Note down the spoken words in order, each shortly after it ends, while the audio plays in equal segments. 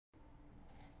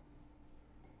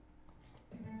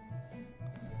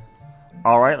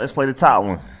All right, let's play the top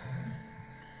one.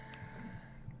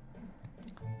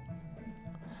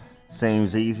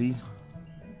 Seems easy.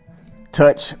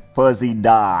 Touch, fuzzy,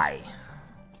 die.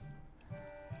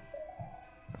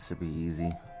 That should be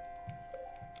easy.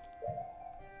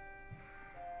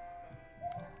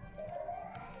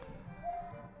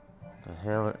 The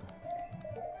hell? What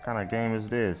kind of game is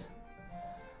this?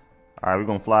 All right, we're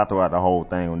gonna fly throughout the whole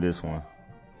thing on this one.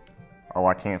 Oh,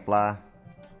 I can't fly?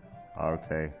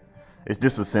 Okay. It's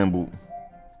disassembled.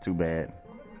 Too bad.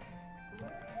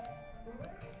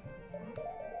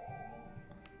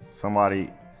 Somebody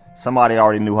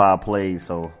already knew how I played,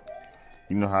 so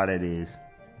you know how that is.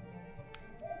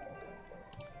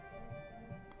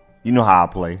 You know how I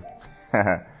play.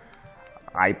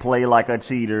 I play like a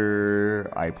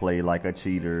cheater. I play like a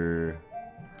cheater.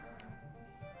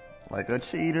 Like a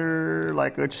cheater,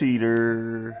 like a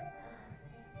cheater.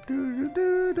 Do,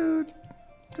 do, do, do,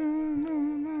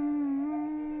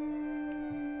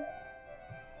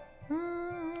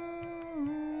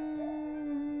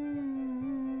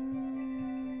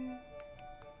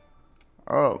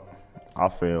 Oh, I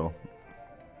fail.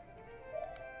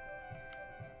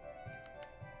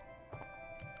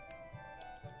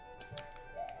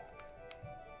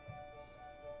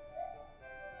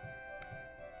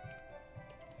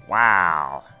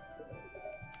 Wow.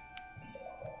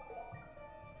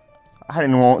 I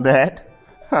didn't want that.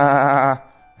 Ha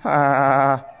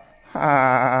ha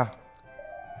ha.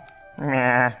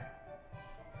 Nah.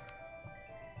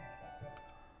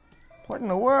 What in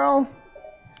the world?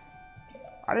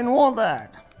 I didn't want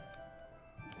that.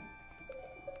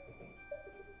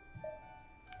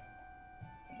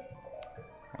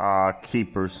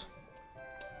 Keepers.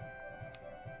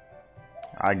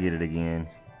 I get it again.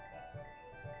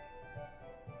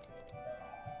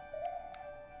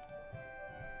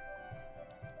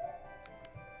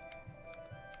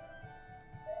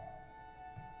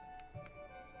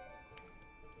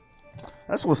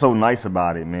 That's what's so nice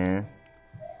about it, man.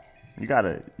 You got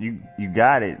it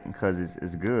because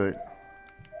it's good.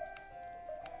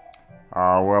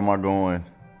 Where am I going?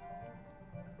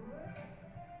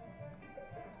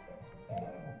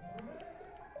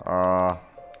 I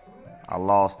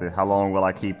lost it. How long will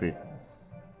I keep it?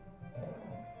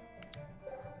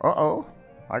 Uh-oh.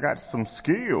 I got some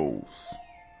skills.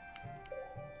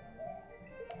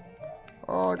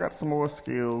 Oh, I got some more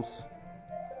skills.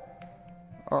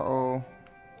 Uh-oh.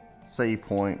 Save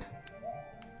point.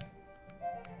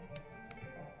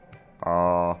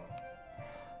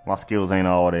 My skills ain't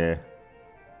all there.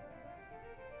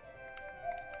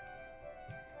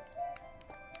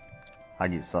 I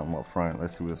get something up front.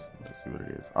 Let's see what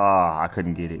it is. I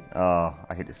couldn't get it. I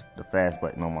hit the fast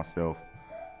button on myself.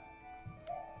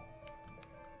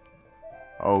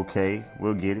 Okay,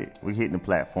 we'll get it. We're hitting the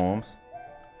platforms.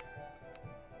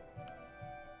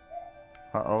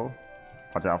 Uh-oh.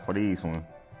 Watch out for these one.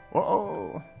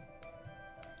 Uh-oh.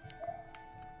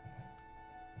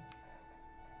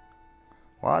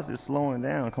 Why is it slowing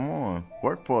down? Come on.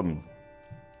 Work for me.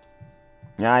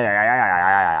 Yeah.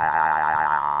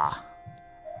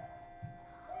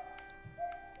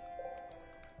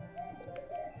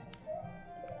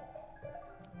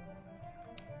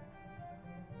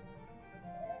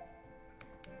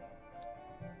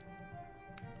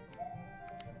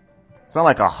 Sound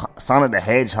like a Sonic the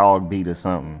Hedgehog beat or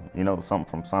something. You know,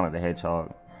 something from Sonic the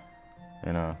Hedgehog.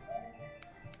 You know.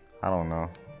 I don't know.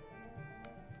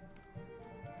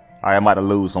 Alright, I'm about to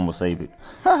lose, so I'm gonna save it.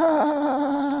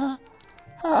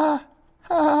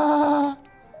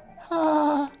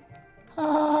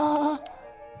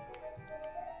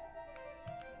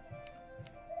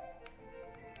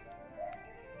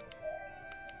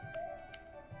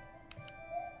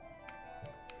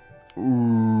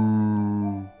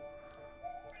 Ooh.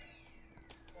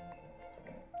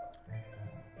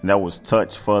 And that was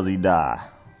Touch, Fuzzy, Die.